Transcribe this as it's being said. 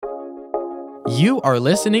You are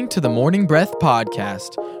listening to the Morning Breath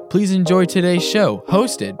Podcast. Please enjoy today's show,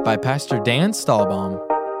 hosted by Pastor Dan Stahlbaum.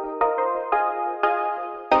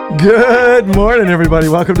 Good morning, everybody.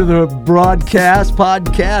 Welcome to the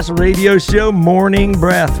podcast, radio show, Morning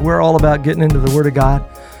Breath. We're all about getting into the Word of God.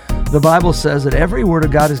 The Bible says that every Word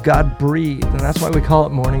of God is God-breathed, and that's why we call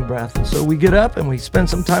it Morning Breath. And so we get up and we spend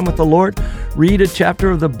some time with the Lord, read a chapter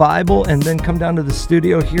of the Bible, and then come down to the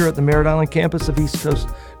studio here at the Merritt Island campus of East Coast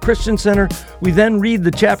Christian Center. We then read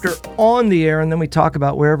the chapter on the air, and then we talk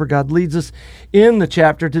about wherever God leads us in the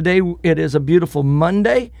chapter. Today, it is a beautiful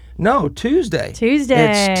Tuesday. It's Tuesday,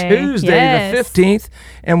 yes. The 15th,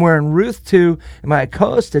 and we're in Ruth 2, and my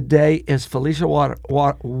co-host today is Felicia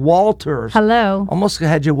Walters. Hello. Almost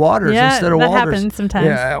had you Waters instead of that Walters. Happens sometimes.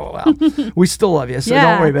 Yeah, well, we still love you, so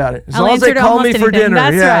don't worry about it. As I'll long as they call me for dinner.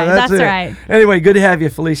 That's right. That's right. Anyway, good to have you,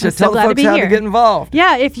 Felicia. I'm so Tell the glad folks to be how here. to get involved.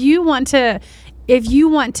 Yeah, if you want to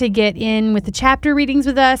get in with the chapter readings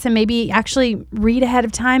with us and maybe actually read ahead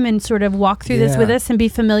of time and sort of walk through this with us and be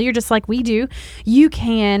familiar just like we do, you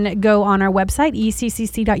can go on our website,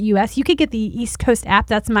 eccc.us. You could get the East Coast app.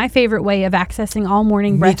 That's my favorite way of accessing all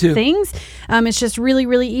Morning Breath things. It's just really,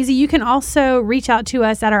 really easy. You can also reach out to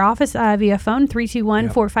us at our office via phone,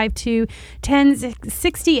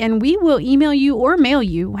 321-452-1060, and we will email you or mail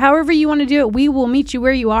you. However you want to do it, we will meet you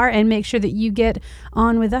where you are and make sure that you get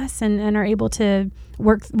on with us and are able to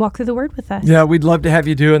walk through the Word with us. Yeah, we'd love to have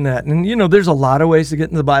you doing that. And, there's a lot of ways to get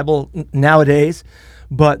into the Bible nowadays,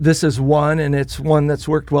 but this is one, and it's one that's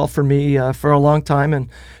worked well for me for a long time, and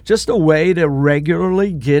just a way to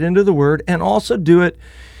regularly get into the Word and also do it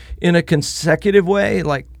in a consecutive way,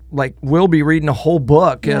 like we'll be reading a whole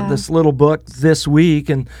book, this little book this week,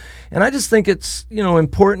 and I just think it's,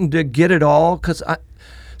 important to get it all, because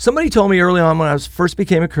somebody told me early on when I first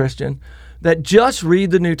became a Christian that just read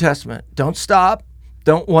the New Testament. Don't stop.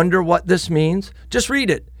 Don't wonder what this means. Just read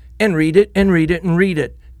it and read it and read it and read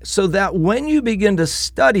it, so that when you begin to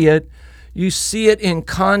study it, you see it in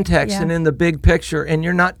context and in the big picture, and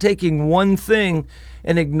you're not taking one thing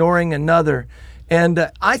and ignoring another. And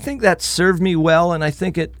I think that served me well, and I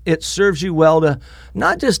think it serves you well to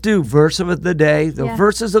not just do verse of the day. The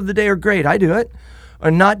verses of the day are great. I do it. Or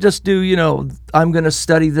not just do, I'm going to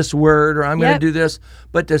study this word or I'm going to do this,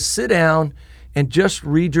 but to sit down and just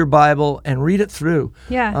read your Bible and read it through.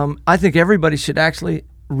 Yeah. I think everybody should actually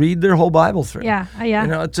read their whole Bible through. Yeah.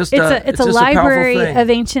 It's just it's a library of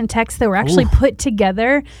ancient texts that were actually put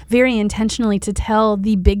together very intentionally to tell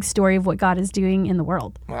the big story of what God is doing in the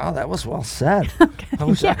world. Wow, that was well said. Okay. I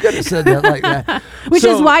wish I could have said that like that. Which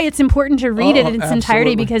is why it's important to read it in its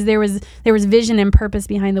entirety, absolutely. because there was vision and purpose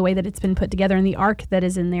behind the way that it's been put together, and the arc that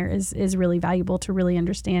is in there is really valuable to really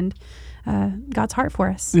understand God's heart for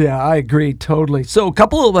us. Yeah, I agree totally. So a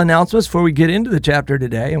couple of announcements before we get into the chapter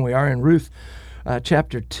today, and we are in Ruth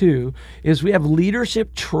chapter 2, is we have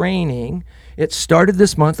leadership training. It started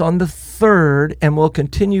this month on the 3rd and will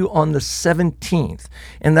continue on the 17th.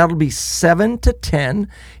 And that'll be 7 to 10,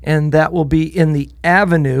 and that will be in the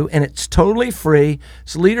Avenue, and it's totally free.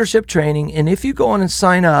 It's leadership training, and if you go on and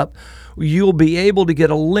sign up, you'll be able to get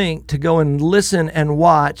a link to go and listen and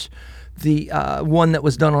watch the one that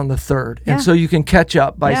was done on the 3rd. And so you can catch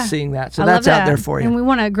up by seeing that. So that's out there for you. And we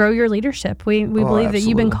want to grow your leadership. We believe that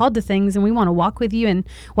you've been called to things, and we want to walk with you and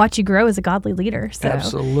watch you grow as a godly leader. So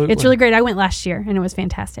absolutely. It's really great. I went last year, and it was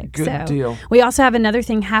fantastic. Good deal. We also have another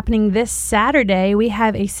thing happening this Saturday. We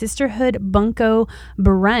have a Sisterhood Bunko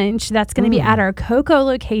brunch that's going to be at our Cocoa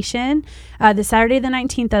location this Saturday the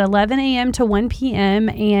 19th at 11 a.m. to 1 p.m.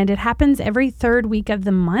 And it happens every third week of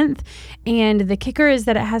the month. And the kicker is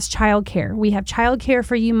that it has childcare. We have childcare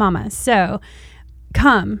for you mamas. So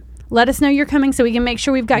come. Let us know you're coming so we can make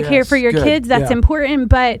sure we've got care for your kids. That's important,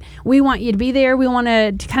 but we want you to be there. We want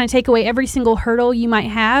to kind of take away every single hurdle you might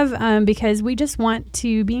have because we just want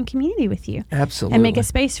to be in community with you. Absolutely. And make a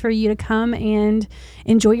space for you to come and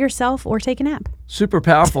enjoy yourself or take a nap. Super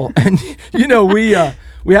powerful. And,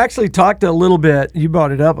 we actually talked a little bit, you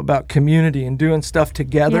brought it up, about community and doing stuff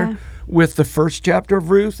together with the first chapter of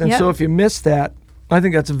Ruth. And so if you missed that, I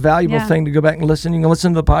think that's a valuable thing to go back and listen. You can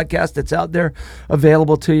listen to the podcast that's out there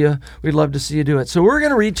available to you. We'd love to see you do it. So we're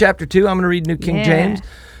going to read chapter 2. I'm going to read New King James.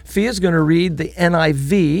 Fia's going to read the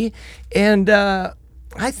NIV. And I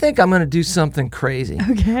think I'm going to do something crazy.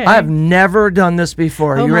 Okay. I have never done this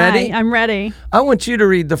before. Are you ready? I'm ready. I want you to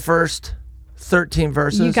read the first 13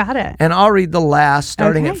 verses. You got it. And I'll read the last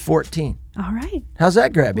starting at 14. All right. How's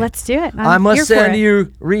that grab you? Let's do it. I must here for send it.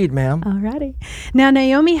 you read, ma'am. Alrighty. Now,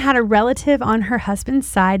 Naomi had a relative on her husband's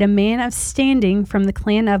side, a man of standing from the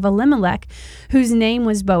clan of Elimelech, whose name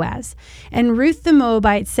was Boaz. And Ruth the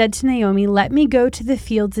Moabite said to Naomi, "Let me go to the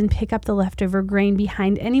fields and pick up the leftover grain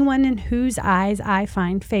behind anyone in whose eyes I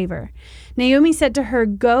find favor." Naomi said to her,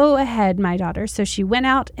 "Go ahead, my daughter." So she went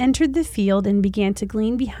out, entered the field, and began to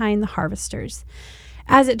glean behind the harvesters.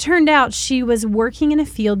 As it turned out, she was working in a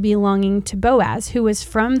field belonging to Boaz, who was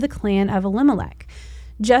from the clan of Elimelech.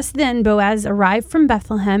 Just then Boaz arrived from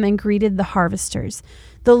Bethlehem and greeted the harvesters.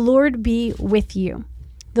 "The Lord be with you."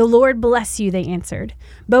 "The Lord bless you," they answered.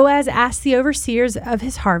 Boaz asked the overseers of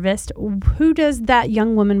his harvest, "Who does that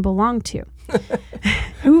young woman belong to?"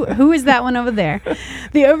 Who is that one over there?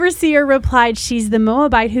 The overseer replied, "She's the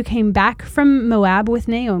Moabite who came back from Moab with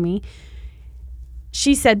Naomi."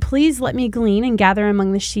 She said, "Please let me glean and gather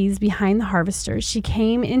among the sheaves behind the harvesters." She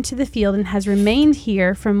came into the field and has remained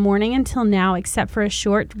here from morning until now, except for a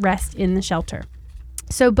short rest in the shelter.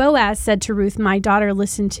 So Boaz said to Ruth, "My daughter,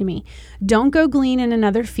 listen to me. Don't go glean in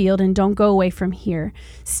another field and don't go away from here.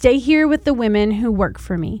 Stay here with the women who work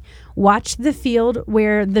for me. Watch the field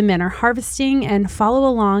where the men are harvesting and follow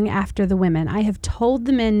along after the women. I have told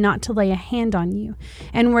the men not to lay a hand on you.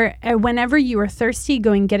 And whenever you are thirsty,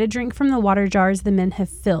 go and get a drink from the water jars the men have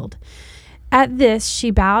filled." At this,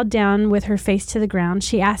 she bowed down with her face to the ground.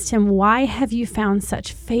 She asked him, "Why have you found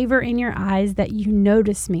such favor in your eyes that you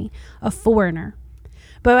notice me, a foreigner?"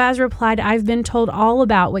 Boaz replied, "I've been told all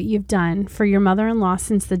about what you've done for your mother-in-law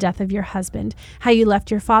since the death of your husband, how you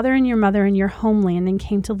left your father and your mother in your homeland and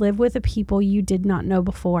came to live with a people you did not know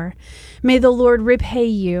before. May the Lord repay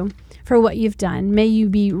you for what you've done. May you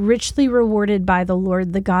be richly rewarded by the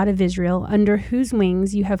Lord, the God of Israel, under whose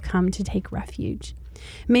wings you have come to take refuge.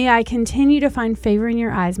 May I continue to find favor in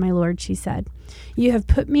your eyes, my Lord," she said. "You have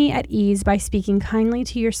put me at ease by speaking kindly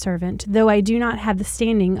to your servant, though I do not have the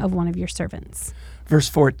standing of one of your servants." Verse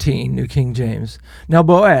 14, New King James. Now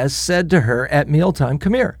Boaz said to her at mealtime,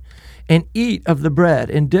 "Come here, and eat of the bread,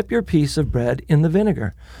 and dip your piece of bread in the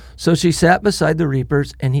vinegar." So she sat beside the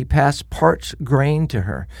reapers, and he passed parched grain to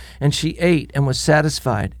her. And she ate and was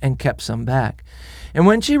satisfied, and kept some back. And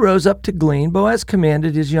when she rose up to glean, Boaz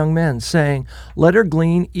commanded his young men, saying, "Let her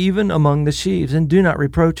glean even among the sheaves, and do not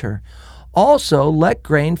reproach her. Also let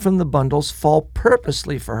grain from the bundles fall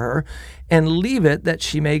purposely for her, and leave it that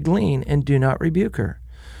she may glean, and do not rebuke her."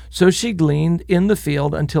 So she gleaned in the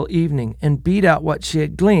field until evening, and beat out what she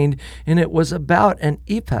had gleaned, and it was about an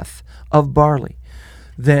ephah of barley.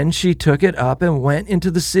 Then she took it up and went into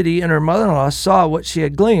the city, and her mother-in-law saw what she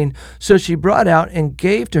had gleaned. So she brought out and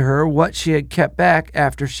gave to her what she had kept back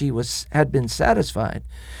after she had been satisfied.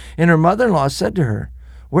 And her mother-in-law said to her,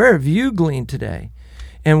 "Where have you gleaned today?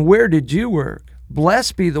 And where did you work?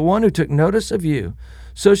 Blessed be the one who took notice of you."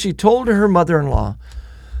 So she told her mother-in-law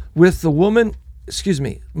with whom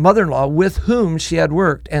she had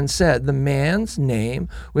worked, and said, "The man's name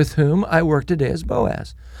with whom I work today is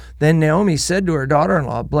Boaz." Then Naomi said to her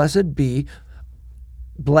daughter-in-law, Blessed be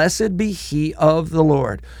he of the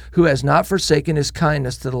Lord, who has not forsaken his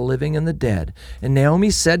kindness to the living and the dead. And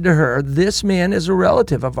Naomi said to her, "This man is a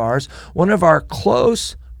relative of ours, one of our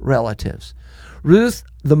close relatives." Ruth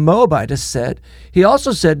the Moabitess said, "He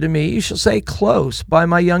also said to me, you shall say close by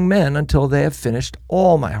my young men until they have finished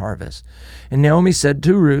all my harvest." And Naomi said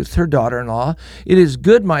to Ruth, her daughter-in-law, "It is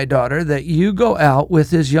good, my daughter, that you go out with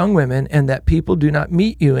his young women, and that people do not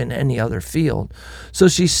meet you in any other field." So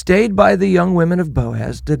she stayed by the young women of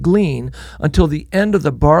Boaz to glean until the end of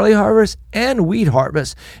the barley harvest and wheat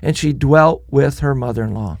harvest, and she dwelt with her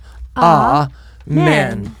mother-in-law.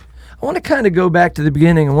 Amen. I want to kind of go back to the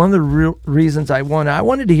beginning, and one of the reasons I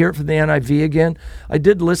wanted to hear it from the NIV again. I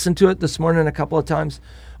did listen to it this morning a couple of times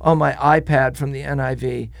on my iPad from the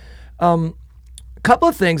NIV. A couple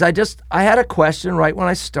of things. I had a question right when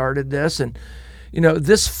I started this, and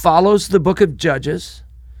this follows the book of Judges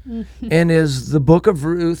and is the book of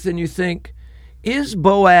Ruth, and you think, is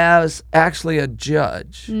Boaz actually a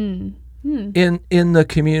judge? In the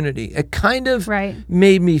community? It kind of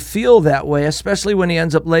made me feel that way, especially when he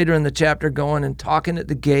ends up later in the chapter going and talking at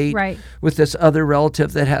the gate with this other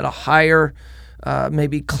relative that had a higher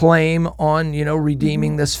maybe claim on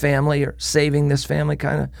redeeming this family or saving this family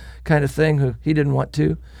kind of thing, who he didn't want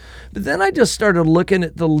to. But then I just started looking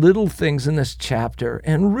at the little things in this chapter,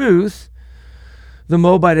 and Ruth the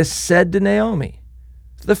Moabitess said to Naomi,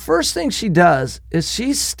 the first thing she does is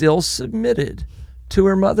she's still submitted to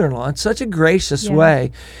her mother-in-law in such a gracious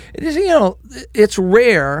way. It is, it's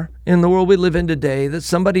rare in the world we live in today that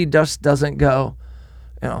somebody just doesn't go,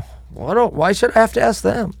 why should I have to ask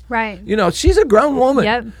them? Right. She's a grown woman.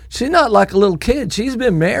 Yep. She's not like a little kid. She's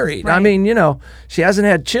been married. I Right. mean, she hasn't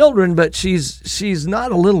had children, but she's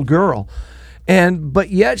not a little girl. But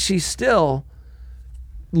yet she's still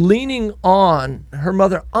leaning on her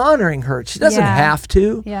mother, honoring her. She doesn't Yeah. have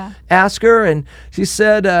to Yeah. ask her. And she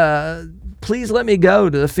said, please let me go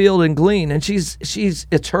to the field and glean. And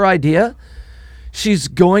it's her idea. She's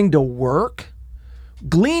going to work.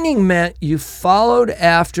 Gleaning meant you followed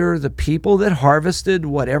after the people that harvested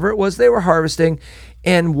whatever it was they were harvesting,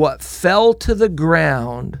 and what fell to the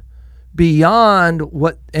ground beyond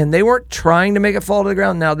and they weren't trying to make it fall to the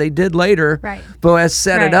ground. Now they did later. Right. Boaz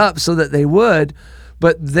set it Right. up so that they would,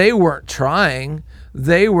 but they weren't trying.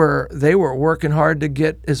 They were working hard to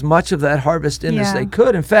get as much of that harvest in as Yeah. they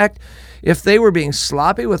could. In fact, if they were being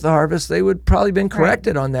sloppy with the harvest, they would probably been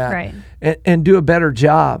corrected on that Right. and do a better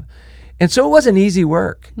job. And so it wasn't easy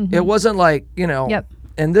work. Mm-hmm. It wasn't like, Yep.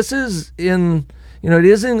 and this is it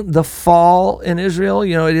isn't the fall in Israel.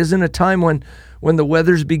 It isn't a time when the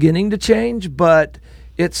weather's beginning to change, but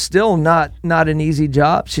it's still not an easy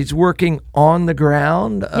job. She's working on the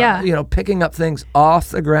ground, Yeah. picking up things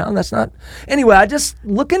off the ground. That's not, anyway, I just,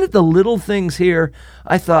 looking at the little things here,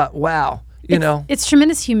 I thought, wow, It's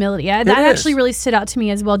tremendous humility. That is. actually really stood out to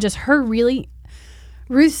me as well. Just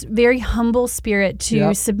Ruth's very humble spirit to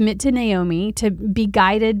Yep. submit to Naomi, to be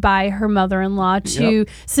guided by her mother-in-law, to Yep.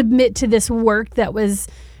 submit to this work that was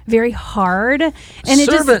very hard. And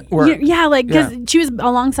Servant work. because she was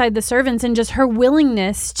alongside the servants, and just her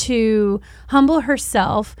willingness to humble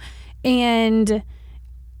herself. And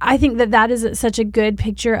I think that is such a good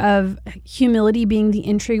picture of humility being the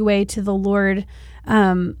entryway to the Lord,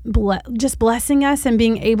 just blessing us and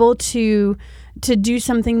being able to do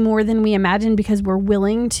something more than we imagined, because we're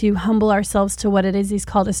willing to humble ourselves to what it is He's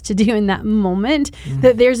called us to do in that moment.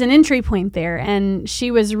 That there's an entry point there, and she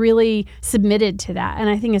was really submitted to that, and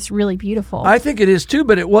I think it's really beautiful. I think it is too,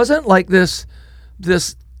 but it wasn't like this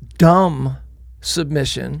dumb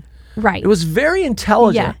submission. Right. It was very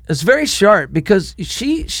intelligent. Yeah. It's very sharp, because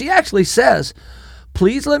she actually says,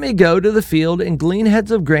 please let me go to the field and glean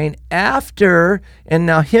heads of grain after, and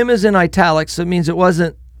now him is in italics, so it means it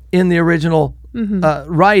wasn't in the original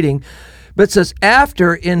writing, but it says,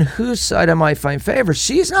 after, in whose sight I might find favor.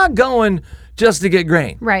 She's not going just to get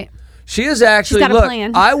grain. Right. She is actually, got a look,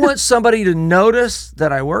 plan. I want somebody to notice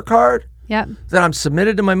that I work hard, Yep. that I'm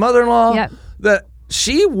submitted to my mother-in-law, Yep. that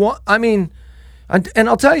and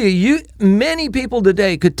I'll tell you, many people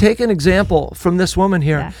today could take an example from this woman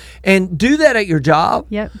here Yeah. and do that at your job.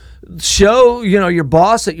 Yep. Show, your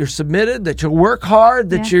boss that you're submitted, that you work hard,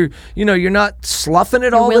 that Yeah. you're not sloughing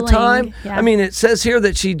it all willing. the time. Yeah. I mean, it says here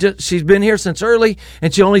that she's been here since early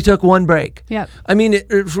and she only took one break. Yep. I mean,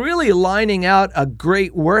 it's really lining out a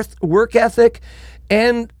great work ethic,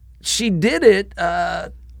 and she did it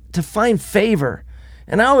to find favor.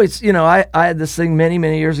 And I always, I had this thing many,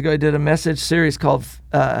 many years ago. I did a message series called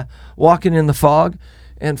Walking in the Fog,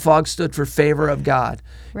 and fog stood for favor of God.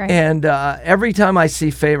 Right. And every time I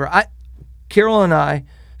see favor, Carol and I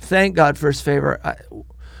thank God for His favor. I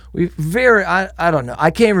don't know.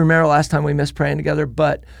 I can't remember the last time we missed praying together,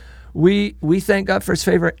 but we thank God for His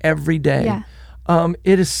favor every day. Yeah.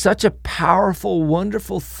 It is such a powerful,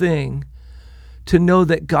 wonderful thing to know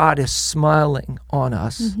that God is smiling on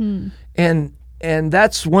us. Mm-hmm. And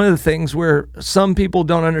that's one of the things where some people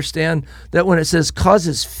don't understand, that when it says cause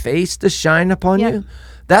His face to shine upon Yep. you,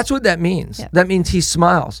 that's what that means. Yep. That means He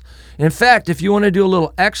smiles. In fact, if you want to do a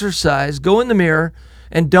little exercise, go in the mirror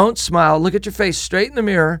and don't smile. Look at your face straight in the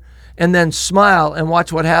mirror and then smile and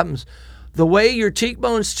watch what happens. The way your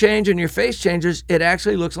cheekbones change and your face changes, it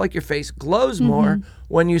actually looks like your face glows more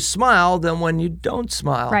when you smile than when you don't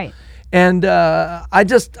smile. Right. And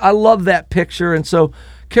I love that picture. And so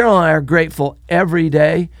Carol and I are grateful every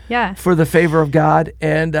day Yeah. for the favor of God.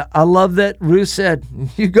 And I love that Ruth said,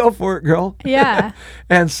 you go for it, girl. Yeah.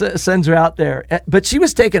 And sends her out there. But she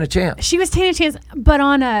was taking a chance. She was taking a chance, but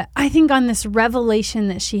I think on this revelation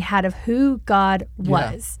that she had of who God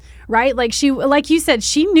was, right? Like you said,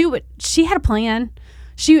 she knew she had a plan.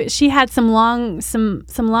 She had some long-term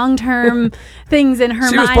things in her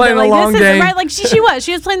She mind. was playing that, a long game. Right? Like she was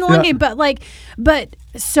playing the long game, but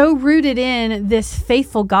so rooted in this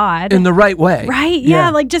faithful God. In the right way. Right. Yeah.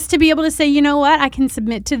 Like just to be able to say, you know what? I can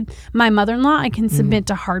submit to my mother-in-law. I can submit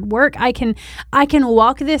to hard work. I can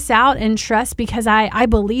walk this out and trust, because I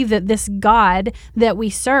believe that this God that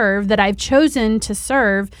we serve, that I've chosen to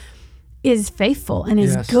serve, is faithful and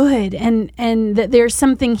is good, and that there's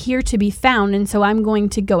something here to be found, and so I'm going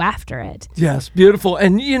to go after it. Yes, beautiful.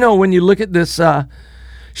 And when you look at this,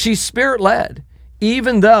 she's spirit-led.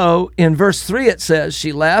 even though in verse 3 it says,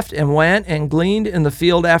 she left and went and gleaned in the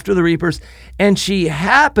field after the reapers, and she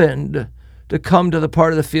happened to come to the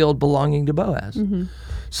part of the field belonging to Boaz. Mm-hmm.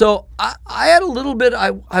 So I had a little bit,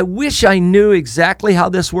 I wish I knew exactly how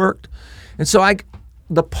this worked. And so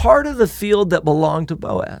the part of the field that belonged to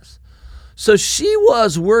Boaz. So she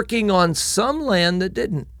was working on some land that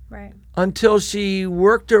didn't. Right. Until she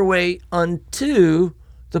worked her way unto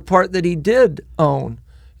the part that he did own,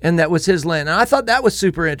 and that was his land. And I thought that was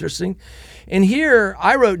super interesting. And here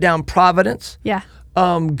I wrote down providence, Yeah.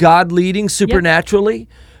 God leading supernaturally.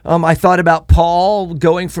 I thought about Paul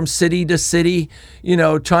going from city to city,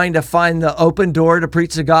 trying to find the open door to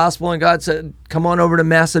preach the gospel, and God said, come on over to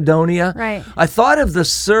Macedonia. Right. I thought of the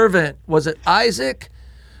servant, was it Isaac,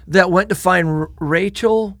 that went to find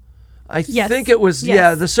Rachel? I think it was,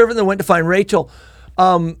 the servant that went to find Rachel.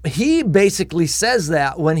 He basically says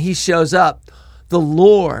that when he shows up, the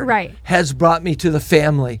Lord has brought me to the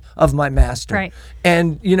family of my master. Right.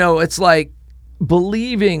 And, it's like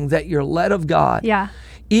believing that you're led of God. Yeah.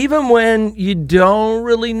 Even when you don't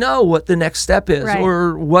really know what the next step is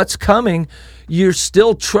or what's coming, you're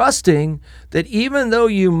still trusting that even though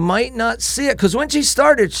you might not see it, because when she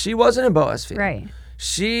started, she wasn't in Boaz's field. Right.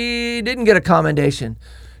 She didn't get a commendation.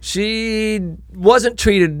 She wasn't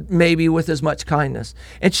treated maybe with as much kindness.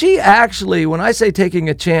 And she actually, when I say taking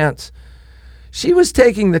a chance, she was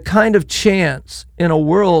taking the kind of chance in a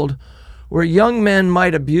world where young men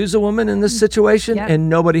might abuse a woman in this situation and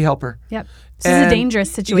nobody help her. Yep. This is a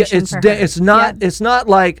dangerous situation for her. It's not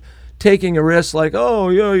like taking a risk like, oh,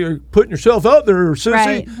 yeah, you're putting yourself out there,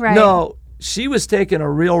 sissy. Right. No, she was taking a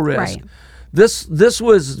real risk. Right. This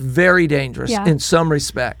was very dangerous in some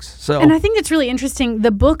respects. So, and I think it's really interesting.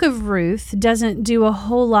 The book of Ruth doesn't do a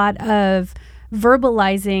whole lot of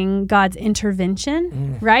verbalizing God's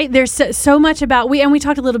intervention, right? There's so much about we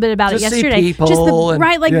talked a little bit about just it yesterday. See people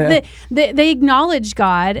they acknowledge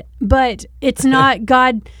God, but it's not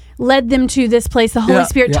God led them to this place. The Holy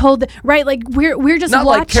Spirit told them, right? Like we're just not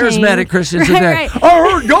watching. Like charismatic Christians right.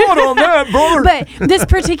 I heard God on that, brother. But this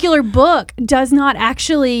particular book does not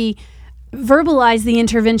actually verbalize the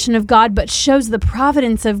intervention of God, but shows the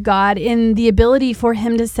providence of God in the ability for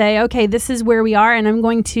him to say, okay, this is where we are, and I'm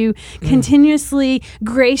going to continuously,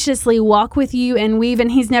 graciously walk with you and weave.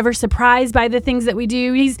 And he's never surprised by the things that we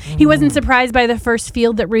do. He wasn't surprised by the first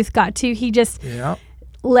field that Ruth got to. He just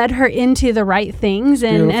led her into the right things.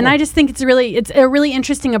 And I just think it's a really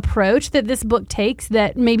interesting approach that this book takes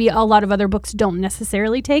that maybe a lot of other books don't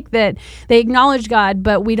necessarily take, that they acknowledge God,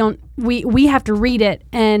 but we have to read it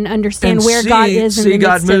and understand where God is in the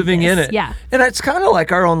midst God moving of this. in it. Yeah. And it's kind of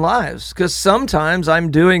like our own lives, because sometimes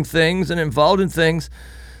I'm doing things and involved in things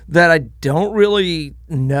that I don't really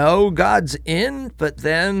know God's in, but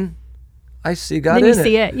then I see God then in you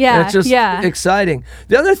see it. Yeah. And it's just exciting.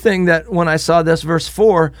 The other thing that when I saw this, verse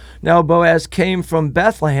 4, now Boaz came from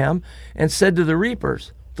Bethlehem and said to the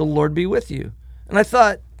reapers, the Lord be with you. And I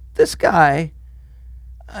thought, this guy,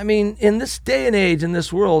 I mean, in this day and age, in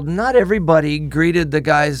this world, not everybody greeted the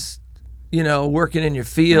guys, working in your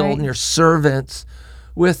field and your servants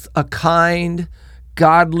with a kind,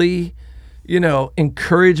 godly,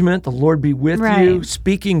 encouragement. The Lord be with you,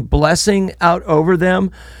 speaking blessing out over them.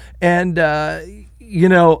 And, I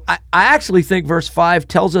actually think verse 5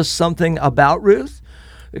 tells us something about Ruth,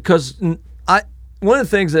 because one of the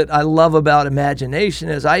things that I love about imagination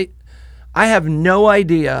is I have no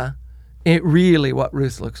idea really what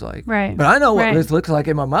Ruth looks like. Right. But I know what Ruth looks like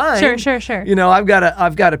in my mind. Sure. I've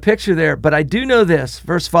got a picture there, but I do know this,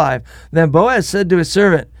 verse 5. Then Boaz said to his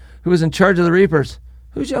servant, who was in charge of the reapers,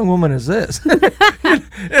 whose young woman is this?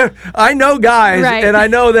 I know guys, and I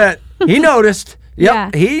know that he noticed.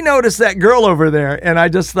 Yep, he noticed that girl over there, and I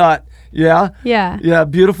just thought,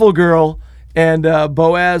 beautiful girl. And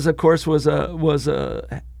Boaz, of course,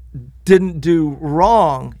 didn't do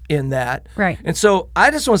wrong in that. Right. And so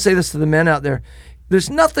I just want to say this to the men out there: there's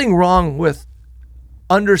nothing wrong with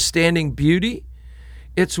understanding beauty.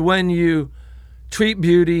 It's when you treat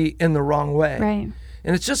beauty in the wrong way. Right.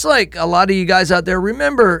 And it's just like a lot of you guys out there.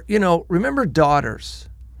 Remember daughters.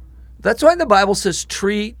 That's why the Bible says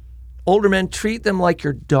older men, treat them like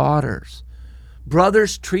your daughters.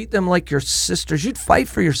 Brothers, treat them like your sisters. You'd fight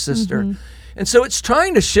for your sister. Mm-hmm. And so it's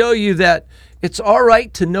trying to show you that it's all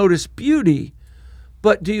right to notice beauty,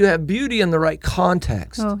 but do you have beauty in the right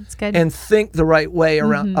context? Oh, it's good. And think the right way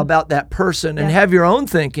around about that person and have your own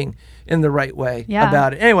thinking in the right way Yeah.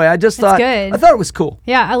 about it. Anyway, I just That's thought good. I thought it was cool.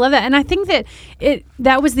 Yeah, I love that. And I think that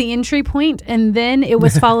that was the entry point, and then it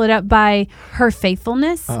was followed up by her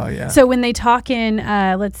faithfulness. Oh, yeah. So when they talk in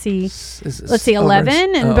let's see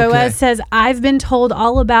 11, and Boaz says, "I've been told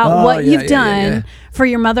all about what you've done for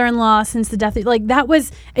your mother-in-law since the death." Like, that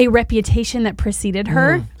was a reputation that preceded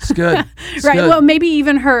her. It's good. It's Right. good. Well, maybe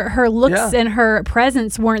even her looks Yeah. and her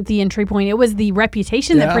presence weren't the entry point. It was the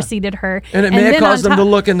reputation that preceded her. And it may have then caused on them to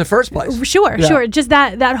top- look in the first place. Sure, Yeah. sure. Just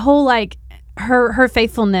that whole, like, her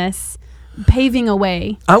faithfulness paving a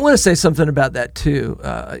way. I want to say something about that too.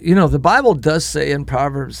 The Bible does say in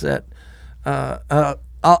Proverbs that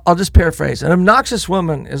I'll just paraphrase: an obnoxious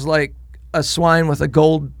woman is like a swine with a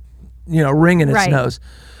gold, ring in its Right. nose.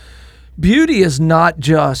 Beauty is not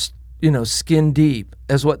just skin deep,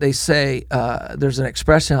 as what they say. There's an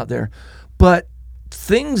expression out there, but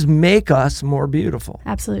things make us more beautiful.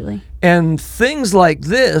 Absolutely. And things like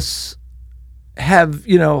this have,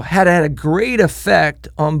 had a great effect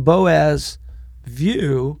on Boaz's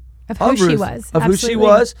view Of who she Ruth, was. of who she Absolutely.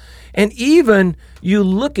 was. And even you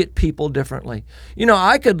look at people differently.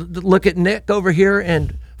 I could look at Nick over here,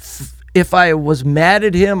 and if I was mad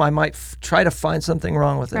at him, I might try to find something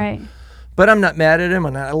wrong with him. Right. But I'm not mad at him,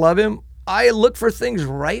 and I love him. I look for things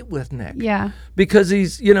right with Nick. Yeah. Because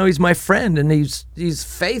he's my friend, and he's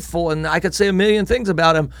faithful, and I could say a million things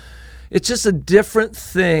about him. It's just a different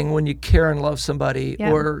thing when you care and love somebody,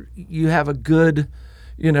 Yeah. or you have a good,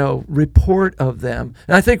 report of them.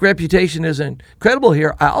 And I think reputation is incredible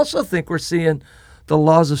here. I also think we're seeing the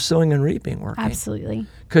laws of sowing and reaping working. Absolutely.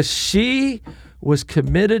 Because she was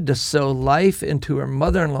committed to sow life into her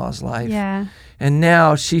mother-in-law's life. Yeah. And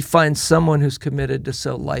now she finds someone who's committed to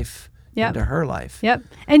sow life Yep. into her life. Yep.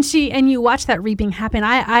 And you watch that reaping happen.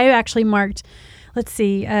 I actually marked, let's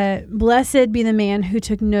see, blessed be the man who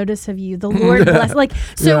took notice of you. The Lord bless. Like,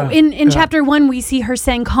 so in chapter 1, we see her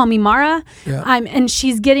saying, "Call me Mara." Yeah. And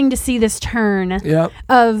she's getting to see this turn Yep.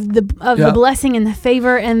 of the blessing and the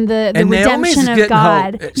favor and the And Naomi's redemption of getting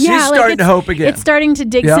God. hope. She's starting to hope again. It's starting to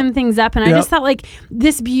dig Yep. some things up. And I Yep. just thought, like,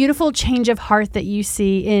 this beautiful change of heart that you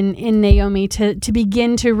see in Naomi to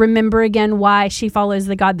begin to remember again why she follows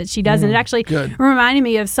the God that she does. And it actually good. reminded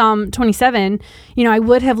me of Psalm 27. I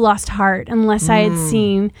would have lost heart unless I had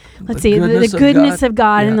seen, the goodness of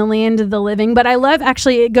God in the land of the living. But I love,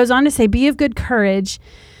 actually, it goes on to say, be of good courage,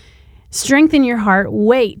 strengthen your heart,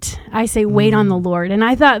 wait. I say, wait on the Lord. And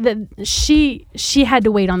I thought that she had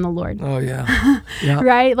to wait on the Lord. Oh, yeah. Yeah.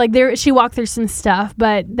 Right? Like, she walked through some stuff,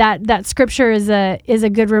 but that scripture is a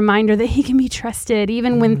good reminder that he can be trusted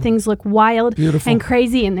even when things look wild Beautiful. and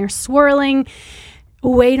crazy and they're swirling.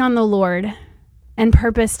 Wait on the Lord and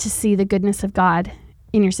purpose to see the goodness of God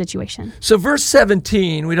in your situation. So verse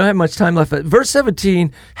 17, we don't have much time left, but verse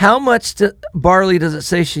 17, how much barley does it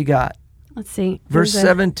say she got? Let's see. Verse There's a-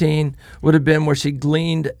 17 would have been where she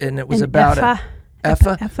gleaned, and it was An about ephah.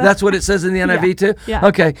 Ephah? Ephah. That's what it says in the NIV too? Yeah.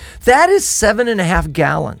 Okay. That is 7.5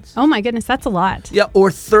 gallons. Oh my goodness, that's a lot. Yeah,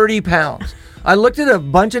 or 30 pounds. I looked at a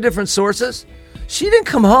bunch of different sources. She didn't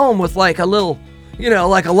come home with like a little,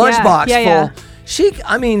 like a lunchbox yeah, full.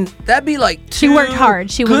 That'd be like two She worked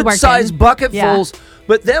hard. She was working. good-sized bucketfuls. Yeah.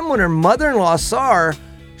 But then when her mother-in-law saw her,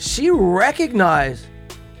 she recognized,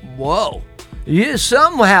 whoa,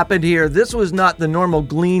 something happened here. This was not the normal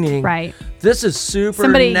gleaning. Right. This is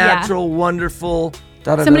supernatural, wonderful.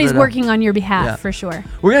 Somebody's working on your behalf, Yeah. for sure.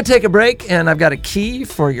 We're going to take a break, and I've got a key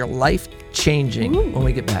for your life changing when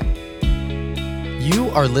we get back. You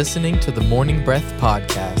are listening to the Morning Breath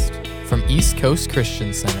Podcast from East Coast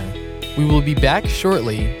Christian Center. We will be back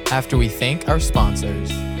shortly after we thank our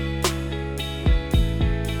sponsors.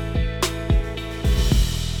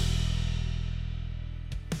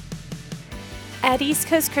 At East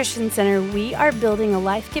Coast Christian Center, we are building a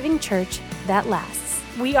life-giving church that lasts.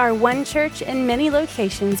 We are one church in many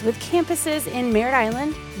locations with campuses in Merritt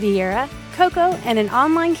Island, Vieira, Cocoa, and an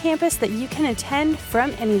online campus that you can attend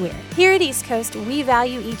from anywhere. Here at East Coast, we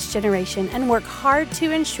value each generation and work hard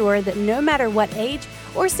to ensure that no matter what age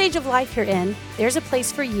or stage of life you're in, there's a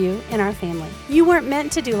place for you in our family. You weren't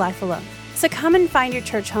meant to do life alone, so come and find your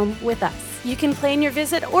church home with us. You can plan your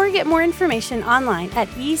visit or get more information online at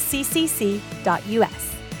eccc.us.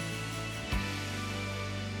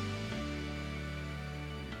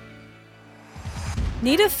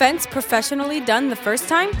 Need a fence professionally done the first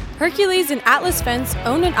time? Hercules and Atlas Fence,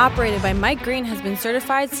 owned and operated by Mike Green, has been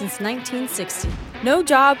certified since 1960. No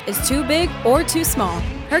job is too big or too small.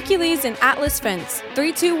 Hercules and Atlas Fence,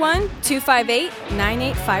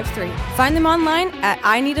 321-258-9853. Find them online at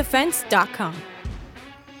ineedafence.com.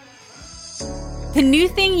 The New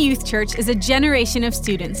Thing Youth Church is a generation of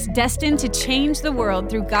students destined to change the world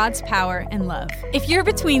through God's power and love. If you're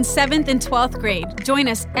between 7th and 12th grade, join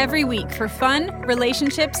us every week for fun,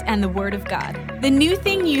 relationships, and the Word of God. The New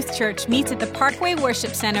Thing Youth Church meets at the Parkway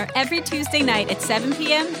Worship Center every Tuesday night at 7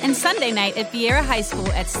 p.m. and Sunday night at Vieira High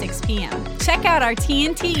School at 6 p.m. Check out our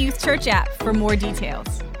TNT Youth Church app for more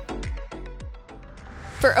details.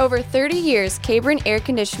 For over 30 years, Cabron Air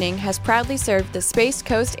Conditioning has proudly served the Space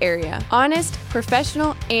Coast area. Honest,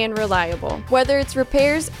 professional, and reliable. Whether it's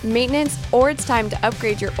repairs, maintenance, or it's time to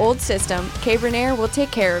upgrade your old system, Cabron Air will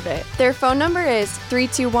take care of it. Their phone number is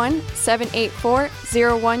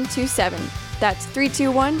 321-784-0127. That's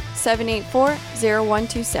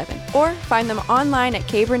 321-784-0127. Or find them online at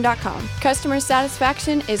cabron.com. Customer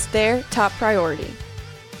satisfaction is their top priority.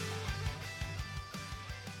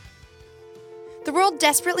 The world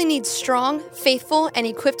desperately needs strong, faithful, and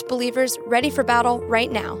equipped believers ready for battle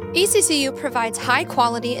right now. ECCU provides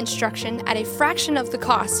high-quality instruction at a fraction of the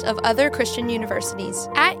cost of other Christian universities.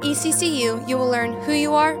 At ECCU, you will learn who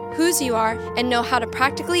you are, whose you are, and know how to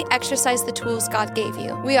practically exercise the tools God gave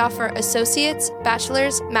you. We offer associates,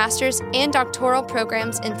 bachelor's, master's, and doctoral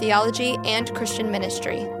programs in theology and Christian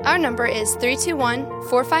ministry. Our number is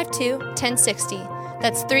 321-452-1060.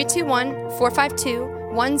 That's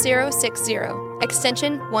 321-452-1060.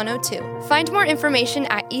 Extension 102. Find more information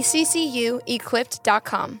at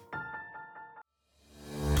eccuequipped.com.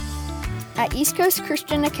 At East Coast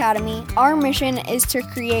Christian Academy, our mission is to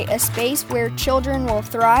create a space where children will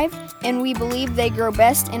thrive, and we believe they grow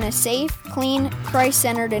best in a safe, clean,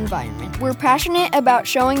 Christ-centered environment. We're passionate about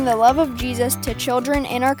showing the love of Jesus to children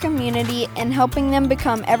in our community and helping them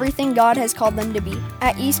become everything God has called them to be.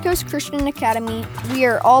 At East Coast Christian Academy, we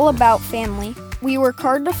are all about family. We work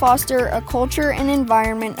hard to foster a culture and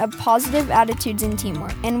environment of positive attitudes and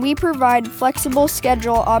teamwork, and we provide flexible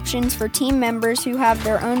schedule options for team members who have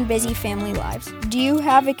their own busy family lives. Do you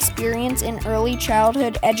have experience in early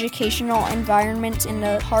childhood educational environments and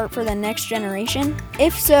a heart for the next generation?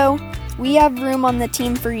 If so, we have room on the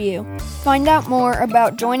team for you. Find out more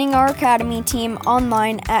about joining our Academy team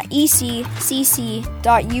online at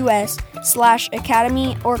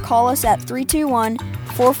eccc.us/academy or call us at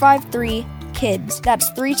 321-453-KIDS.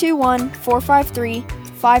 That's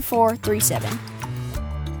 321-453-5437.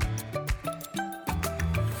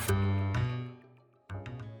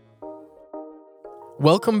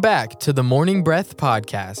 Welcome back to the Morning Breath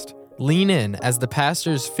podcast. Lean in as the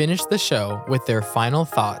pastors finish the show with their final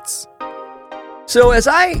thoughts. So as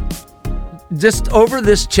I just over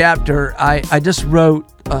this chapter, I just wrote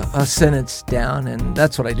a sentence down, and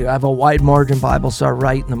that's what I do. I have a wide margin Bible, so I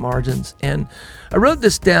write in the margins. And I wrote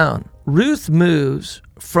this down. Ruth moves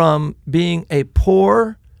from being a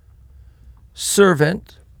poor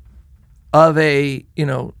servant of a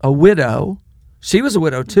widow. She was a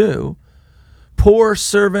widow too. Poor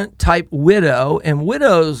servant type widow, and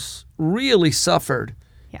widows really suffered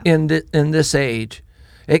in this age,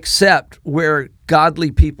 except where godly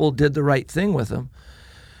people did the right thing with them,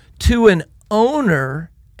 to an owner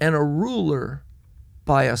and a ruler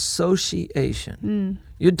by association.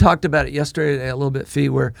 You talked about it yesterday a little bit, Fee,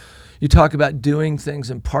 where you talk about doing things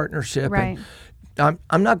in partnership. Right. And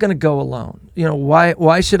I'm not going to go alone.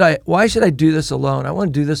 Why should I do this alone? I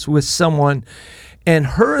want to do this with someone. And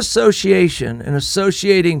her association and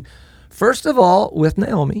associating, first of all, with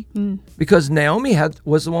Naomi, because Naomi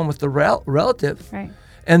was the one with the relative, Right.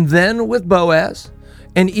 and then with Boaz,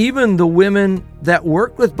 and even the women that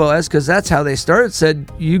worked with Boaz, because that's how they started,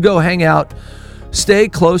 said, you go hang out, stay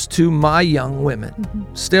close to my young women.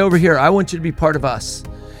 Stay over here. I want you to be part of us.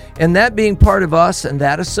 And that being part of us and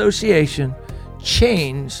that association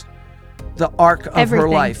changed the arc of her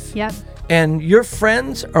life. Yep. And your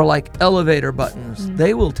friends are like elevator buttons.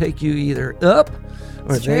 They will take you either up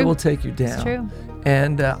or they will take you down. It's true.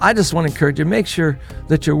 And I just want to encourage you, make sure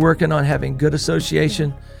that you're working on having good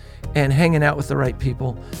association and hanging out with the right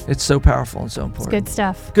people. It's so powerful and so important. It's good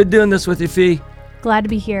stuff. Good doing this with you, Fee. Glad to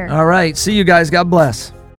be here. All right. See you guys. God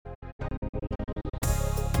bless.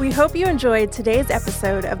 We hope you enjoyed today's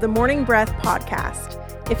episode of the Morning Breath podcast.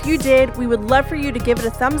 If you did, we would love for you to give it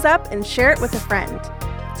a thumbs up and share it with a friend.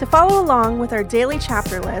 To follow along with our daily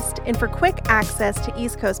chapter list and for quick access to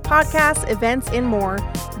East Coast podcasts, events, and more,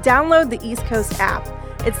 download the East Coast app.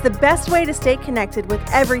 It's the best way to stay connected with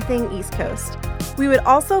everything East Coast. We would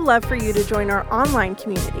also love for you to join our online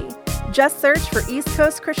community. Just search for East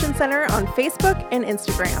Coast Christian Center on Facebook and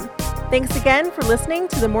Instagram. Thanks again for listening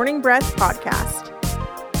to the Morning Breath podcast.